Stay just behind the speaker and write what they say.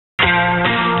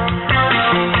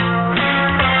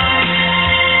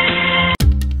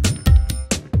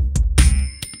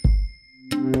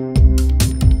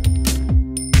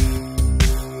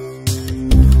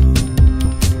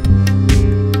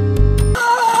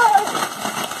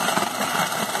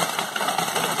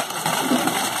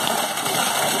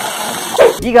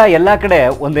ಈಗ ಎಲ್ಲಾ ಕಡೆ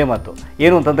ಒಂದೇ ಮಾತು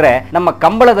ಏನು ಅಂತಂದ್ರೆ ನಮ್ಮ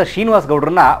ಕಂಬಳದ ಶ್ರೀನಿವಾಸ್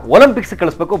ಗೌಡ್ರನ್ನ ಒಲಿಂಪಿಕ್ಸ್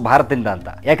ಕಳಿಸ್ಬೇಕು ಭಾರತದಿಂದ ಅಂತ.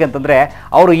 ಯಾಕಂತಂದ್ರೆ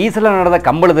ಅವರು ಈ ಸಲ ನಡೆದ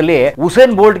ಕಂಬಳದಲ್ಲಿ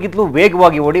ಉಸೇನ್ ಬೋಲ್ಟ್ ಗಿಂತಲೂ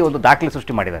ವೇಗವಾಗಿ ಓಡಿ ಒಂದು ದಾಖಲೆ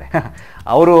ಸೃಷ್ಟಿ ಮಾಡಿದ್ದಾರೆ.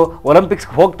 ಅವರು ಒಲಿಂಪಿಕ್ಸ್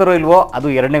ಹೋಗ್ತಾರೋ ಇಲ್ವೋ ಅದು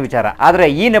ಎರಡನೇ ವಿಚಾರ. ಆದ್ರೆ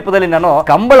ಈ ನೆಪದಲ್ಲಿ ನಾನು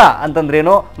ಕಂಬಳ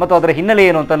ಅಂತಂದ್ರೇನು ಮತ್ತು ಅದರ ಹಿನ್ನೆಲೆ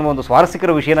ಏನು ಅಂತ ಒಂದು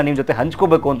ಸ್ವಾರಸ್ಯಕರ ವಿಷಯನ ನಿಮ್ ಜೊತೆ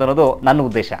ಹಂಚ್ಕೋಬೇಕು ಅಂತ ಅನ್ನೋದು ನನ್ನ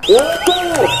ಉದ್ದೇಶ.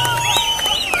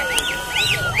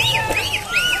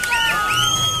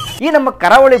 ಈ ನಮ್ಮ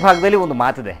ಕರಾವಳಿ ಭಾಗದಲ್ಲಿ ಒಂದು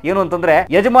ಮಾತಿದೆ ಏನು ಅಂತಂದ್ರೆ,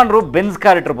 ಯಜಮಾನರು ಬೆನ್ಸ್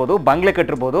ಕಾರ್ ಇಟ್ಟಿರ್ಬೋದು, ಬಂಗ್ಲೆ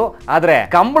ಕಟ್ಟಿರ್ಬೋದು, ಆದ್ರೆ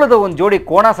ಕಂಬಳದ ಒಂದ್ ಜೋಡಿ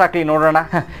ಕೋಣ ಸಾಕ್ಲಿ ನೋಡೋಣ.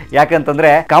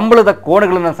 ಯಾಕಂತಂದ್ರೆ ಕಂಬಳದ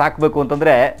ಕೋಣಗಳನ್ನ ಸಾಕ್ಬೇಕು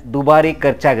ಅಂತಂದ್ರೆ ದುಬಾರಿ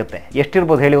ಖರ್ಚಾಗುತ್ತೆ.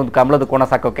 ಎಷ್ಟಿರ್ಬೋದು ಹೇಳಿ ಒಂದು ಕಂಬಳದ ಕೋಣ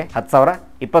ಸಾಕೋಕೆ? 10,000,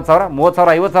 20,000,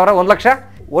 30,000, 50,000, 1 ಲಕ್ಷ?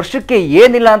 ವರ್ಷಕ್ಕೆ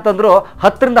ಏನಿಲ್ಲ ಅಂತಂದ್ರು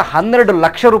 10 ರಿಂದ 12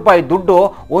 ಲಕ್ಷ ರೂಪಾಯಿ ದುಡ್ಡು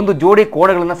ಒಂದು ಜೋಡಿ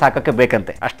ಕೋಣಗಳನ್ನ ಸಾಕಕ್ಕೆ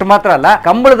ಬೇಕಂತೆ. ಅಷ್ಟು ಮಾತ್ರ ಅಲ್ಲ,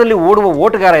 ಕಂಬಳದಲ್ಲಿ ಓಡುವ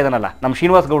ಓಟಗಾರ ಇದನ್ನಲ್ಲ ನಮ್ಮ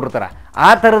ಶ್ರೀನಿವಾಸ್ ಗೌಡ್ರ ತರ, ಆ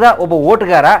ತರದ ಒಬ್ಬ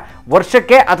ಓಟಗಾರ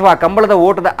ವರ್ಷಕ್ಕೆ ಅಥವಾ ಕಂಬಳದ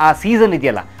ಓಟದ ಆ ಸೀಸನ್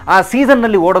ಇದೆಯಲ್ಲ, ಆ ಸೀಸನ್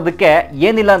ನಲ್ಲಿ ಓಡೋದಕ್ಕೆ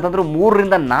ಏನಿಲ್ಲ ಅಂತಂದ್ರೂ 3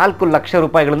 ರಿಂದ 4 ಲಕ್ಷ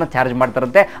ರೂಪಾಯಿಗಳನ್ನ ಚಾರ್ಜ್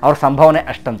ಮಾಡ್ತಾರಂತೆ. ಅವ್ರ ಸಂಭಾವನೆ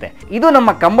ಅಷ್ಟಂತೆ. ಇದು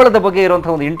ನಮ್ಮ ಕಂಬಳದ ಬಗ್ಗೆ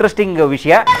ಇರುವಂತಹ ಒಂದು ಇಂಟ್ರೆಸ್ಟಿಂಗ್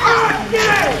ವಿಷಯ.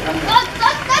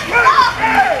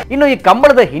 ಇನ್ನು ಈ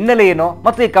ಕಂಬಳದ ಹಿನ್ನೆಲೆ ಏನು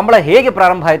ಮತ್ತು ಈ ಕಂಬಳ ಹೇಗೆ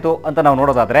ಪ್ರಾರಂಭ ಆಯಿತು ಅಂತ ನಾವು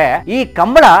ನೋಡೋದಾದ್ರೆ, ಈ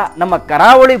ಕಂಬಳ ನಮ್ಮ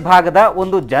ಕರಾವಳಿ ಭಾಗದ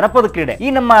ಒಂದು ಜನಪದ ಕ್ರೀಡೆ. ಈ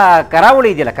ನಮ್ಮ ಕರಾವಳಿ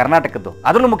ಇದೆಯಲ್ಲ ಕರ್ನಾಟಕದ್ದು,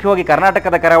 ಅದರಲ್ಲೂ ಮುಖ್ಯವಾಗಿ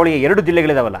ಕರ್ನಾಟಕದ ಕರಾವಳಿಯ 2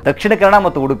 ಜಿಲ್ಲೆಗಳಿದಾವಲ್ಲ, ದಕ್ಷಿಣ ಕನ್ನಡ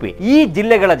ಮತ್ತು ಉಡುಪಿ. ಈ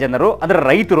ಜಿಲ್ಲೆಗಳ ಜನರು, ಅದರ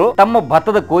ರೈತರು ತಮ್ಮ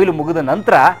ಭತ್ತದ ಕೊಯ್ಲು ಮುಗಿದ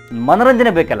ನಂತರ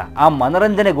ಮನರಂಜನೆ ಬೇಕಲ್ಲ, ಆ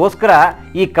ಮನರಂಜನೆಗೋಸ್ಕರ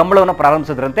ಈ ಕಂಬಳವನ್ನು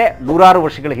ಪ್ರಾರಂಭಿಸಿದ್ರಂತೆ 100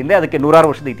 ವರ್ಷಗಳ ಹಿಂದೆ. ಅದಕ್ಕೆ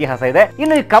 100 ವರ್ಷದ ಇತಿಹಾಸ ಇದೆ.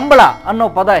 ಇನ್ನು ಈ ಕಂಬಳ ಅನ್ನೋ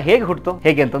ಪದ ಹೇಗೆ ಹುಟ್ಟಿತು?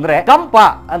 ಹೇಗೆ ಅಂತಂದ್ರೆ, ಕಂಪ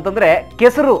ಅಂತಂದ್ರೆ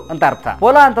ಕೆಸರು ಅಂತ ಅರ್ಥ,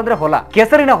 ಹೊಲ ಅಂತಂದ್ರೆ ಹೊಲ,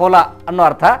 ಕೆಸರಿನ ಹೊಲ ಅನ್ನೋ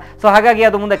ಅರ್ಥ. ಸೊ ಹಾಗಾಗಿ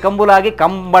ಅದು ಮುಂದೆ ಕಂಬುಲ ಆಗಿ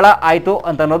ಕಂಬಳ ಆಯ್ತು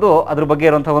ಅಂತ ಅನ್ನೋದು ಅದ್ರ ಬಗ್ಗೆ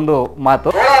ಇರುವಂತಹ ಒಂದು ಮಾತು.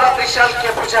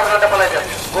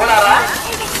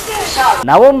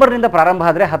 ನವೆಂಬರ್ ನಿಂದ ಪ್ರಾರಂಭ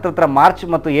ಆದ್ರೆ ಹತ್ರ ಮಾರ್ಚ್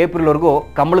ಮತ್ತು ಏಪ್ರಿಲ್ ವರೆಗೂ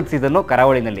ಕಂಬಳದ ಸೀಸನ್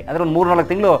ಕರಾವಳಿನಲ್ಲಿ, ಅಂದ್ರೆ ಒಂದು 3-4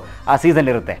 ತಿಂಗಳು ಆ ಸೀಸನ್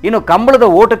ಇರುತ್ತೆ. ಇನ್ನು ಕಂಬಳದ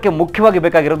ಓಟಕ್ಕೆ ಮುಖ್ಯವಾಗಿ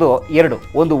ಬೇಕಾಗಿರೋದು 2: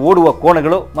 ಒಂದು ಓಡುವ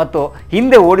ಕೋಣಗಳು ಮತ್ತು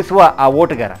ಹಿಂದೆ ಓಡಿಸುವ ಆ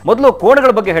ಓಟಗಾರ. ಮೊದಲು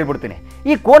ಕೋಣಗಳ ಬಗ್ಗೆ ಹೇಳ್ಬಿಡ್ತೀನಿ.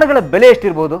 ಈ ಕೋಣಗಳ ಬೆಲೆ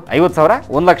ಎಷ್ಟಿರ್ಬೋದು? 50,000,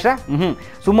 1 ಲಕ್ಷ?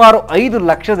 ಸುಮಾರು 5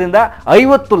 ಲಕ್ಷದಿಂದ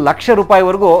 50 ಲಕ್ಷ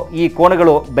ರೂಪಾಯಿವರೆಗೂ ಈ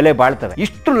ಕೋಣಗಳು ಬೆಲೆ ಬಾಳ್ತವೆ.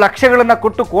 ಇಷ್ಟು ಲಕ್ಷಗಳನ್ನ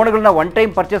ಕೊಟ್ಟು ಕೋಣಗಳನ್ನ ಒನ್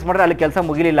ಟೈಮ್ ಪರ್ಚೇಸ್ ಮಾಡಿದ್ರೆ ಅಲ್ಲಿ ಕೆಲಸ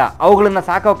ಮುಗಿಲಿಲ್ಲ. ಅವುಗಳನ್ನ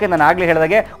ಸಾಕೋಕೆ ನಾನು ಆಗ್ಲೇ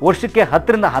ಹೇಳಿದಾಗೆ ವರ್ಷಕ್ಕೆ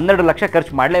 10 ರಿಂದ 12 ಲಕ್ಷ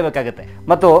ಖರ್ಚು ಮಾಡಲೇಬೇಕಾಗುತ್ತೆ.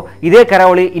 ಮತ್ತು ಇದೇ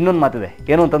ಕರಾವಳಿ ಇನ್ನೊಂದು ಮಾತಿದೆ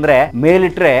ಏನು ಅಂತಂದ್ರೆ,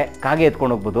 ಮೇಲಿಟ್ರೆ ಕಾಗೆ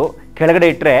ಎತ್ಕೊಂಡು ಹೋಗ್ಬೋದು, ಕೆಳಗಡೆ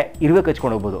ಇಟ್ರೆ ಇರುವೆ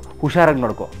ಕಚ್ಕೊಂಡು ಹೋಗ್ಬೋದು, ಹುಷಾರಾಗಿ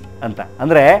ನೋಡ್ಕೋ ಅಂತ.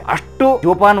 ಅಂದ್ರೆ ಅಷ್ಟು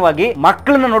ಜೋಪಾನವಾಗಿ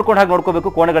ಮಕ್ಕಳನ್ನ ನೋಡ್ಕೊಂಡು ಹಾಗೆ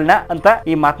ನೋಡ್ಕೋಬೇಕು ಕೋಣಗಳನ್ನ ಅಂತ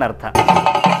ಈ ಮಾತನ್ನ ಅರ್ಥ.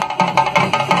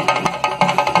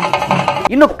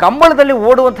 ಇನ್ನು ಕಂಬಳದಲ್ಲಿ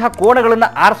ಓಡುವಂತಹ ಕೋಣಗಳನ್ನ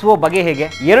ಆರಿಸುವ ಬಗೆ ಹೇಗೆ?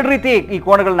 2 ರೀತಿ ಈ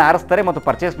ಕೋಣಗಳನ್ನ ಆರಿಸ್ತಾರೆ ಮತ್ತು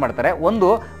ಪರ್ಚೇಸ್ ಮಾಡ್ತಾರೆ. ಒಂದು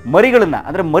ಮರಿಗಳನ್ನ,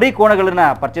 ಅಂದ್ರೆ ಮರಿ ಕೋಣಗಳನ್ನ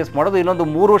ಪರ್ಚೇಸ್ ಮಾಡೋದು. ಇನ್ನೊಂದು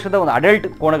 3 ವರ್ಷದ ಒಂದು ಅಡಲ್ಟ್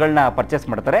ಕೋಣಗಳನ್ನ ಪರ್ಚೇಸ್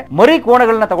ಮಾಡ್ತಾರೆ. ಮರಿ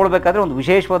ಕೋಣಗಳನ್ನ ತಗೊಳ್ಬೇಕಾದ್ರೆ ಒಂದು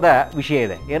ವಿಶೇಷವಾದ ವಿಷಯ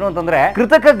ಇದೆ ಏನು ಅಂತಂದ್ರೆ,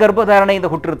 ಕೃತಕ ಗರ್ಭಧಾರಣೆಯಿಂದ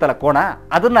ಹುಟ್ಟಿರುತ್ತಲ್ಲ ಕೋಣ,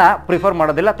 ಅದನ್ನ ಪ್ರಿಫರ್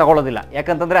ಮಾಡೋದಿಲ್ಲ, ತಗೊಳ್ಳೋದಿಲ್ಲ.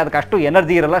 ಯಾಕಂತಂದ್ರೆ ಅದಕ್ಕೆ ಅಷ್ಟು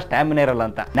ಎನರ್ಜಿ ಇರಲ್ಲ, ಸ್ಟ್ಯಾಮಿನಾ ಇರಲ್ಲ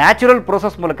ಅಂತ. ನ್ಯಾಚುರಲ್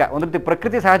ಪ್ರೋಸೆಸ್ ಮೂಲಕ ಒಂದು ರೀತಿ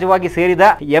ಪ್ರಕೃತಿ ಸಹಜವಾಗಿ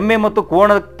ಸೇರಿದ ಎಮ್ಮೆ ಮತ್ತು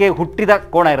ಕೋಣಕ್ಕೆ ಹುಟ್ಟಿದ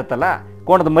ಕೋಣ ಇರುತ್ತಲ್ಲ,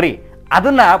 ಕೋಣದ ಮರಿ,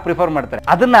 ಅದನ್ನ ಪ್ರಿಫರ್ ಮಾಡ್ತಾರೆ,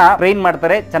 ಅದನ್ನ ಟ್ರೈನ್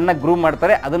ಮಾಡ್ತಾರೆ, ಚೆನ್ನಾಗಿ ಗ್ರೂಮ್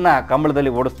ಮಾಡ್ತಾರೆ, ಅದನ್ನ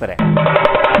ಕಂಬಳದಲ್ಲಿ ಓಡಿಸ್ತಾರೆ.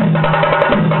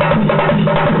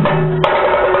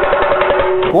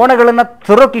 ಕೋಣಗಳನ್ನ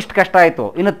ತರೋಕೆ ಇಷ್ಟು ಕಷ್ಟ ಆಯ್ತು,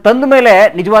 ಇನ್ನು ತಂದ ಮೇಲೆ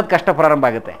ನಿಜವಾದ ಕಷ್ಟ ಪ್ರಾರಂಭ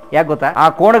ಆಗುತ್ತೆ. ಯಾಕೆ ಗೊತ್ತಾ? ಆ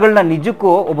ಕೋಣಗಳನ್ನ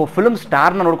ನಿಜಕ್ಕೂ ಒಬ್ಬ ಫಿಲ್ಮ್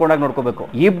ಸ್ಟಾರ್ ನ ನೋಡ್ಕೋಬೇಕು.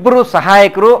 2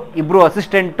 ಸಹಾಯಕರು, 2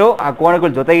 ಅಸಿಸ್ಟೆಂಟ್ ಆ ಕೋಣಗಳ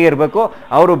ಜೊತೆಗೆ ಇರಬೇಕು.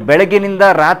 ಅವರು ಬೆಳಗಿನಿಂದ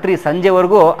ರಾತ್ರಿ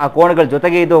ಸಂಜೆವರೆಗೂ ಆ ಕೋಣಗಳ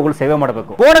ಜೊತೆಗೆ ಇದ್ದು ಅವುಗಳು ಸೇವೆ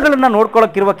ಮಾಡಬೇಕು. ಕೋಣಗಳನ್ನ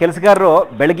ನೋಡ್ಕೊಳ್ಳೋಕಿರುವ ಕೆಲಸಗಾರರು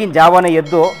ಬೆಳಗಿನ ಜಾವನೆ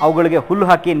ಎದ್ದು ಅವುಗಳಿಗೆ ಹುಲ್ಲು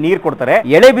ಹಾಕಿ ನೀರು ಕೊಡ್ತಾರೆ,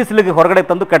 ಎಳೆ ಬಿಸಿಲಿಗೆ ಹೊರಗಡೆ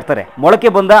ತಂದು ಕಟ್ತಾರೆ,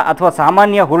 ಮೊಳಕೆ ಬಂದ ಅಥವಾ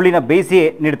ಸಾಮಾನ್ಯ ಹುರುಳಿನ ಬೇಯಿಸಿ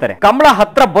ನೀಡ್ತಾರೆ. ಕಂಬಳ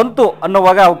ಹತ್ರ ಬಂತು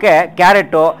ಅನ್ನುವಾಗ ಅವಕ್ಕೆ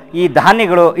ಕ್ಯಾರೆಟ್, ಈ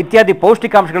ಧಾನ್ಯಗಳು ಇತ್ಯಾದಿ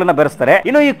ಪೌಷ್ಟಿಕಾಂಶಗಳನ್ನ ಬೆರೆಸ್ತಾರೆ.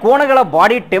 ಇನ್ನು ಈ ಕೋಣಗಳ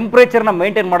ಬಾಡಿ ಟೆಂಪರೇಚರ್ ನ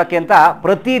ಮೇಂಟೈನ್ ಮಾಡೋಕೆ ಅಂತ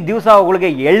ಪ್ರತಿ ದಿವಸ ಅವುಗಳಿಗೆ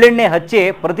ಎಳ್ಳೆಣ್ಣೆ ಹಚ್ಚಿ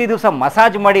ಪ್ರತಿ ದಿವಸ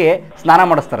ಮಸಾಜ್ ಮಾಡಿ ಸ್ನಾನ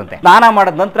ಮಾಡಿಸ್ತಾರಂತೆ. ಸ್ನಾನ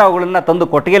ಮಾಡಿದ ನಂತರ ಅವುಗಳನ್ನ ತಂದು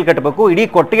ಕೊಟ್ಟಿಗೆಯಲ್ಲಿ ಕಟ್ಟಬೇಕು. ಇಡೀ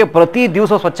ಕೊಟ್ಟಿಗೆ ಪ್ರತಿ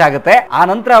ದಿವಸ ಸ್ವಚ್ಛ ಆಗುತ್ತೆ. ಆ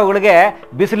ನಂತರ ಅವುಗಳಿಗೆ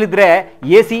ಬಿಸಿಲಿದ್ರೆ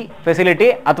AC ಫೆಸಿಲಿಟಿ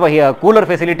ಅಥವಾ ಕೂಲರ್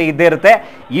ಫೆಸಿಲಿಟಿ ಇದ್ದೇ ಇರುತ್ತೆ.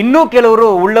 ಇನ್ನೂ ಕೆಲವರು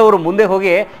ಉಳ್ಳವರು ಮುಂದೆ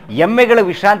ಹೋಗಿ ಎಮ್ಮೆಗಳ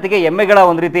ವಿಶ್ರಾಂತಿಗೆ, ಎಮ್ಮೆಗಳ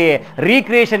ಒಂದು ರೀತಿ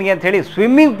ರೀಕ್ರಿಯೇಷನ್ಗೆ ಅಂತ ಹೇಳಿ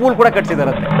ಸ್ವಿಮ್ಮಿಂಗ್ ಪೂಲ್ ಕೂಡ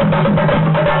ಕಟ್ಟಿಸಿದಾರಂತೆ.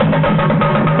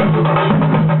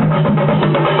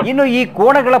 ಇನ್ನು ಈ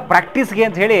ಕೋಣಗಳ ಪ್ರಾಕ್ಟೀಸ್ಗೆ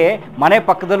ಅಂತ ಹೇಳಿ ಮನೆ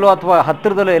ಪಕ್ಕದಲ್ಲೋ ಅಥವಾ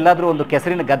ಹತ್ತಿರದಲ್ಲೋ ಎಲ್ಲಾದ್ರೂ ಒಂದು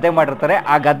ಕೆಸರಿನ ಗದ್ದೆ ಮಾಡಿರ್ತಾರೆ.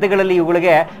 ಆ ಗದ್ದೆಗಳಲ್ಲಿ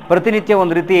ಇವುಗಳಿಗೆ ಪ್ರತಿನಿತ್ಯ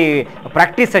ಒಂದು ರೀತಿ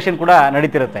ಪ್ರಾಕ್ಟೀಸ್ ಸೆಷನ್ ಕೂಡ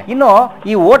ನಡೀತಿರುತ್ತೆ. ಇನ್ನು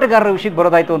ಈ ಓಟಗಾರರ ವಿಷಯಕ್ಕೆ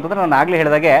ಬರೋದಾಯ್ತು ಅಂತಂದ್ರೆ, ನಾನು ಆಗ್ಲೇ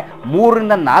ಹೇಳಿದಾಗೆ 3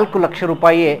 ರಿಂದ 4 ಲಕ್ಷ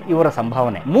ರೂಪಾಯಿ ಇವರ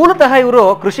ಸಂಭಾವನೆ. ಮೂಲತಃ ಇವರು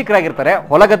ಕೃಷಿಕರಾಗಿರ್ತಾರೆ,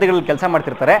 ಹೊಲ ಗದ್ದೆಗಳಲ್ಲಿ ಕೆಲಸ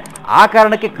ಮಾಡ್ತಿರ್ತಾರೆ. ಆ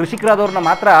ಕಾರಣಕ್ಕೆ ಕೃಷಿಕರಾದವ್ರನ್ನ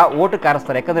ಮಾತ್ರ ಓಟಕ್ಕೆ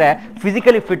ಆರಿಸ್ತಾರೆ, ಯಾಕಂದ್ರೆ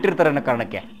ಫಿಸಿಕಲಿ ಫಿಟ್ ಇರ್ತಾರೆ ಅನ್ನೋ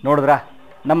ಕಾರಣಕ್ಕೆ. ನೋಡಿದ್ರ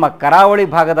ನಮ್ಮ ಕರಾವಳಿ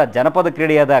ಭಾಗದ ಜನಪದ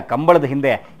ಕ್ರೀಡೆಯಾದ ಕಂಬಳದ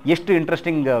ಹಿಂದೆ ಎಷ್ಟು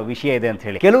ಇಂಟ್ರೆಸ್ಟಿಂಗ್ ವಿಷಯ ಇದೆ ಅಂತ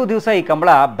ಹೇಳಿ. ಕೆಲವು ದಿವಸ ಈ ಕಂಬಳ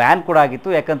ಬ್ಯಾನ್ ಕೂಡ ಆಗಿತ್ತು,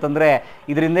 ಯಾಕಂತಂದ್ರೆ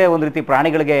ಇದರಿಂದ ಒಂದು ರೀತಿ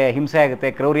ಪ್ರಾಣಿಗಳಿಗೆ ಹಿಂಸೆ ಆಗುತ್ತೆ,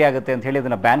 ಕ್ರೌರ್ಯ ಆಗುತ್ತೆ ಅಂತ ಹೇಳಿ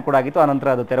ಅದನ್ನ ಬ್ಯಾನ್ ಕೂಡ ಆಗಿತ್ತು. ಆನಂತರ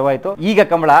ಅದು ತೆರವಾಯಿತು. ಈಗ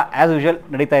ಕಂಬಳ ಆಸ್ ಯೂಶುವಲ್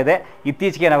ನಡೀತಾ ಇದೆ.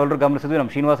 ಇತ್ತೀಚೆಗೆ ನಾವೆಲ್ಲರೂ ಗಮನಿಸಿದ್ವಿ,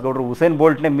 ನಮ್ಮ ಶ್ರೀನಿವಾಸ್ ಗೌಡರು ಉಸೇನ್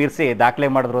ಬೋಲ್ಟ್ನೇ ಮೀರಿಸಿ ದಾಖಲೆ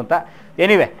ಮಾಡಿದ್ರು ಅಂತ.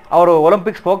 ಎನಿವೆ, ಅವರು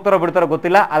ಒಲಿಂಪಿಕ್ಸ್ ಹೋಗ್ತಾರೋ ಬಿಡ್ತಾರೋ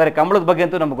ಗೊತ್ತಿಲ್ಲ, ಆದರೆ ಕಂಬಳದ ಬಗ್ಗೆ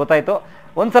ಅಂತೂ ನಮ್ಗೆ ಗೊತ್ತಾಯಿತು.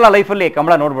 ಒಂದ್ಸಲ ಲೈಫಲ್ಲಿ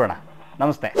ಕಂಬಳ ನೋಡ್ಬೋಣ.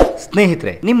 ನಮಸ್ತೆ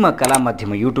ಸ್ನೇಹಿತರೆ, ನಿಮ್ಮ ಕಲಾ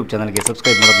ಮಾಧ್ಯಮ ಯೂಟ್ಯೂಬ್ ಚಾನಲ್ಗೆ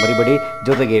ಸಬ್ಸ್ಕ್ರೈಬ್ ಮಾಡೋದು ಮರಿಬೇಡಿ,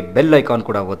 ಜೊತೆಗೆ ಬೆಲ್ ಐಕಾನ್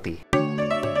ಕೂಡ ಒತ್ತಿ.